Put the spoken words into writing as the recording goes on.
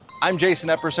I'm Jason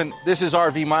Epperson. This is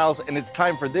RV Miles, and it's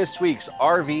time for this week's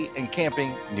RV and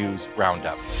Camping News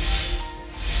Roundup.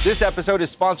 This episode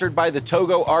is sponsored by the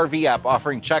Togo RV app,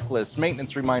 offering checklists,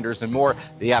 maintenance reminders, and more.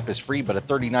 The app is free, but a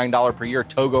 $39 per year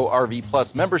Togo RV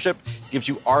Plus membership gives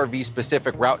you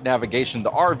RV-specific route navigation,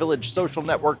 the R Village social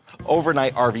network,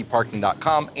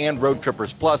 overnightrvparking.com, and Road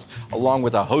Trippers Plus, along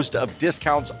with a host of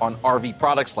discounts on RV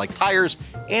products like tires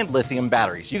and lithium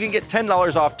batteries. You can get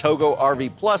 $10 off Togo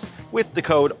RV Plus with the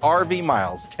code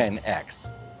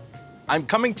RVMiles10X. I'm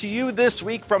coming to you this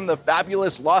week from the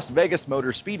fabulous Las Vegas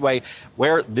Motor Speedway,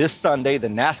 where this Sunday the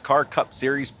NASCAR Cup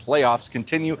Series playoffs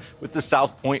continue with the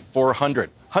South Point 400.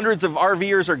 Hundreds of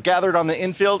RVers are gathered on the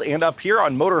infield and up here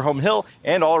on Motorhome Hill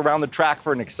and all around the track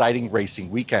for an exciting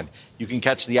racing weekend. You can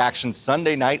catch the action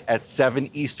Sunday night at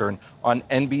 7 Eastern on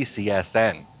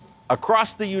NBCSN.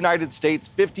 Across the United States,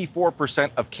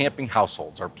 54% of camping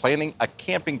households are planning a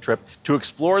camping trip to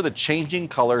explore the changing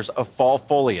colors of fall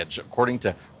foliage, according to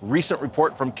a recent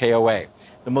report from KOA.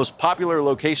 The most popular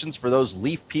locations for those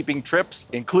leaf-peeping trips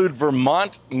include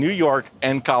Vermont, New York,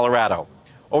 and Colorado.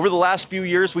 Over the last few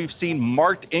years, we've seen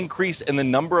marked increase in the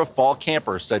number of fall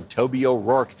campers, said Toby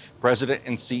O'Rourke, president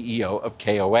and CEO of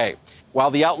KOA.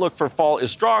 While the outlook for fall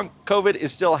is strong, COVID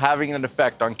is still having an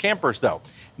effect on campers, though.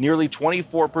 Nearly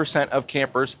 24% of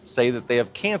campers say that they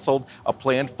have canceled a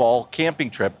planned fall camping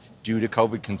trip due to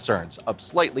COVID concerns, up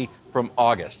slightly from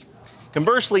August.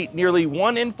 Conversely, nearly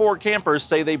 1 in 4 campers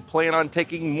say they plan on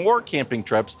taking more camping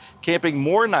trips, camping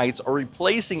more nights, or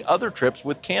replacing other trips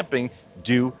with camping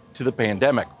due to the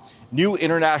pandemic. New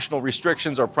international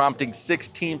restrictions are prompting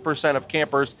 16% of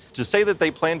campers to say that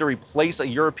they plan to replace a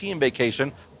European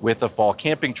vacation with a fall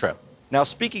camping trip. Now,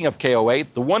 speaking of KOA,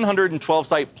 the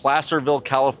 112-site Placerville,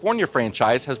 California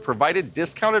franchise has provided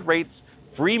discounted rates,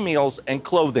 free meals, and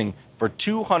clothing for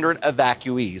 200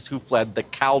 evacuees who fled the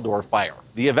Caldor fire.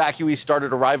 The evacuees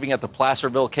started arriving at the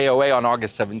Placerville KOA on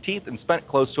August 17th and spent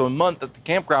close to a month at the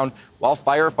campground while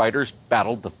firefighters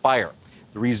battled the fire.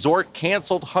 The resort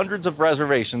canceled hundreds of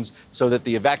reservations so that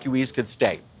the evacuees could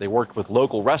stay. They worked with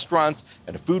local restaurants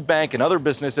and a food bank and other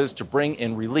businesses to bring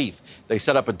in relief. They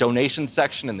set up a donation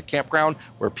section in the campground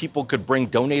where people could bring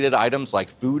donated items like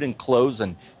food and clothes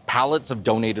and pallets of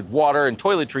donated water and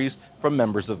toiletries from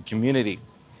members of the community.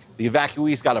 The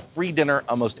evacuees got a free dinner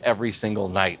almost every single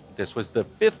night. This was the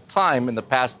 5th time in the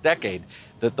past decade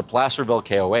that the Placerville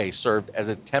KOA served as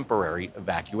a temporary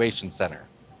evacuation center.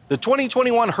 The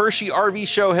 2021 Hershey RV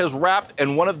show has wrapped,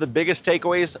 and one of the biggest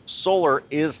takeaways, solar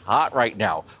is hot right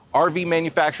now. RV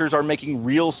manufacturers are making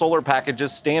real solar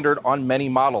packages standard on many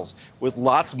models, with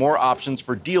lots more options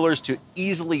for dealers to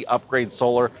easily upgrade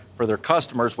solar for their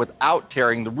customers without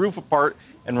tearing the roof apart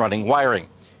and running wiring.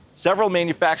 Several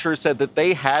manufacturers said that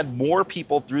they had more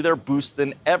people through their booths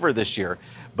than ever this year,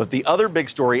 but the other big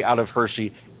story out of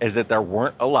Hershey is that there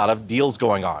weren't a lot of deals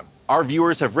going on. Our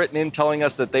viewers have written in telling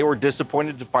us that they were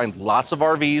disappointed to find lots of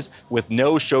RVs with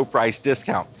no show price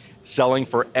discount, selling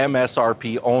for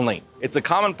MSRP only. It's a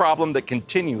common problem that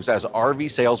continues as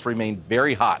RV sales remain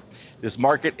very hot. This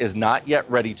market is not yet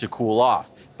ready to cool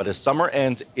off, but as summer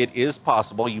ends, it is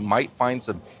possible you might find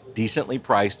some decently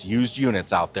priced used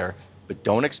units out there, but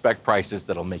don't expect prices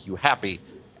that'll make you happy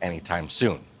anytime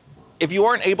soon. If you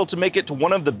aren't able to make it to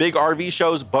one of the big RV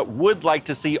shows but would like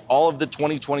to see all of the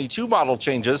 2022 model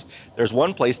changes, there's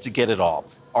one place to get it all.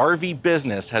 RV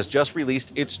Business has just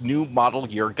released its new model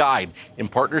year guide in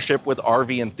partnership with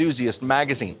RV Enthusiast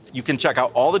magazine. You can check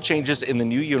out all the changes in the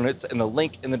new units in the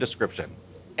link in the description.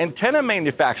 Antenna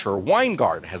manufacturer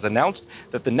Winegard has announced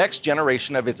that the next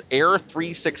generation of its Air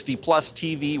 360 Plus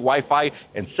TV, Wi-Fi,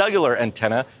 and cellular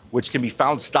antenna, which can be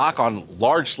found stock on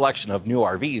large selection of new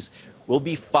RVs, will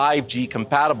be 5G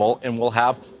compatible and will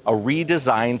have a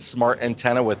redesigned smart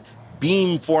antenna with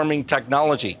beam-forming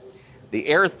technology. The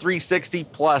Air 360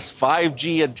 Plus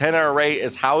 5G antenna array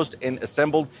is housed and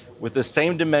assembled with the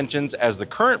same dimensions as the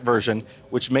current version,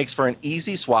 which makes for an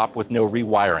easy swap with no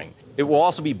rewiring. It will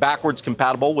also be backwards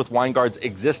compatible with Winegard's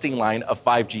existing line of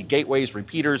 5G gateways,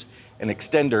 repeaters, and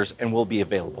extenders, and will be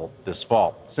available this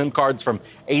fall. SIM cards from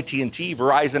AT&T,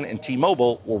 Verizon, and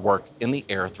T-Mobile will work in the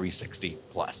Air 360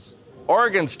 Plus.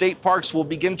 Oregon state parks will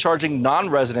begin charging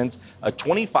non-residents a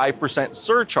 25%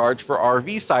 surcharge for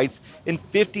RV sites in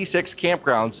 56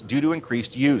 campgrounds due to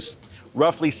increased use.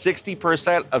 Roughly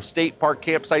 60% of state park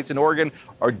campsites in Oregon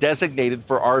are designated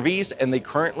for RVs, and they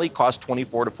currently cost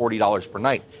 $24 to $40 per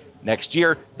night. Next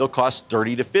year, they'll cost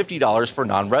 $30 to $50 for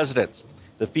non-residents.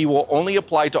 The fee will only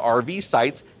apply to RV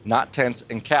sites, not tents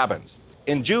and cabins.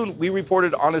 In June, we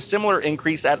reported on a similar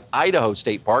increase at Idaho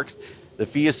state parks. The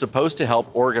fee is supposed to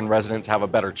help Oregon residents have a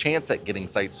better chance at getting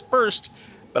sites first.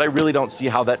 but I really don't see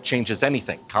how that changes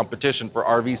anything. Competition for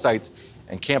RV sites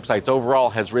and campsites overall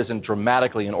has risen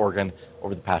dramatically in Oregon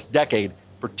over the past decade,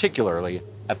 particularly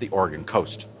at the Oregon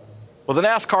coast. Well, the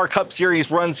NASCAR Cup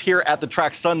Series runs here at the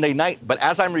track Sunday night, but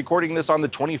as I'm recording this on the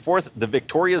 24th, the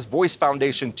Victoria's Voice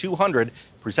Foundation 200,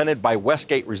 presented by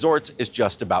Westgate Resorts, is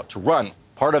just about to run,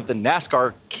 part of the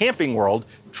NASCAR Camping World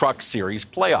Truck Series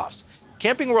playoffs.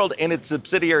 Camping World and its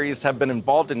subsidiaries have been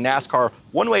involved in NASCAR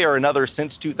one way or another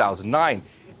since 2009,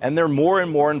 and they're more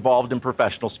and more involved in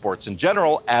professional sports in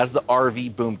general as the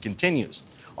RV boom continues.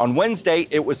 On Wednesday,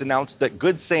 it was announced that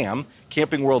Good Sam,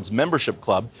 Camping World's membership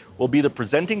club, will be the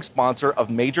presenting sponsor of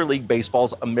Major League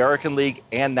Baseball's American League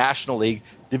and National League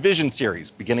Division Series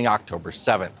beginning October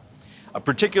 7th. A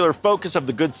particular focus of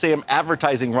the Good Sam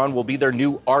advertising run will be their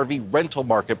new RV rental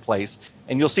marketplace,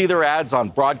 and you'll see their ads on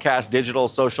broadcast, digital,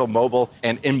 social, mobile,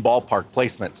 and in-ballpark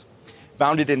placements.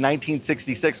 Founded in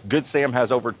 1966, Good Sam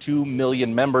has over 2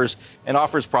 million members and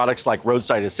offers products like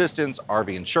roadside assistance,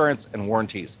 RV insurance, and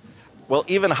warranties. Well,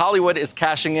 even Hollywood is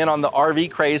cashing in on the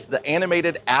RV craze. The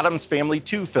animated Addams Family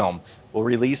 2 film will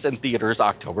release in theaters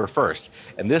October 1st.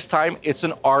 And this time, it's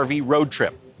an RV road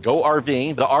trip. Go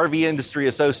RVing, the RV Industry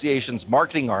Association's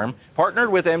marketing arm,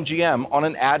 partnered with MGM on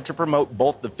an ad to promote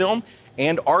both the film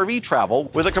and RV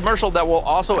travel with a commercial that will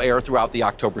also air throughout the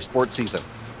October sports season.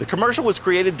 The commercial was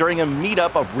created during a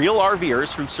meetup of real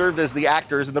RVers who served as the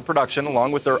actors in the production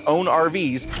along with their own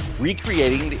RVs,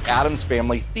 recreating the Addams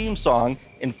Family theme song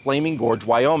in Flaming Gorge,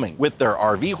 Wyoming, with their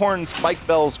RV horns, bike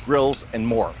bells, grills, and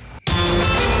more.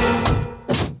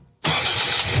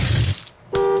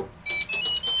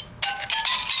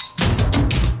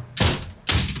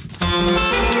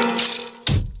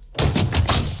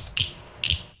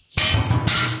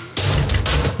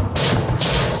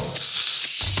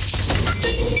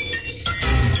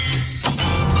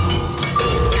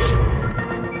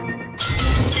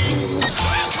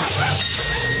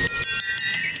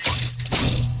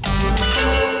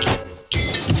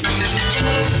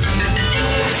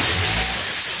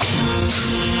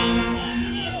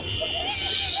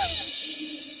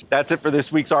 That's it for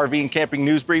this week's RV and Camping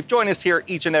News Brief. Join us here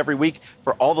each and every week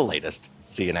for all the latest.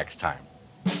 See you next time.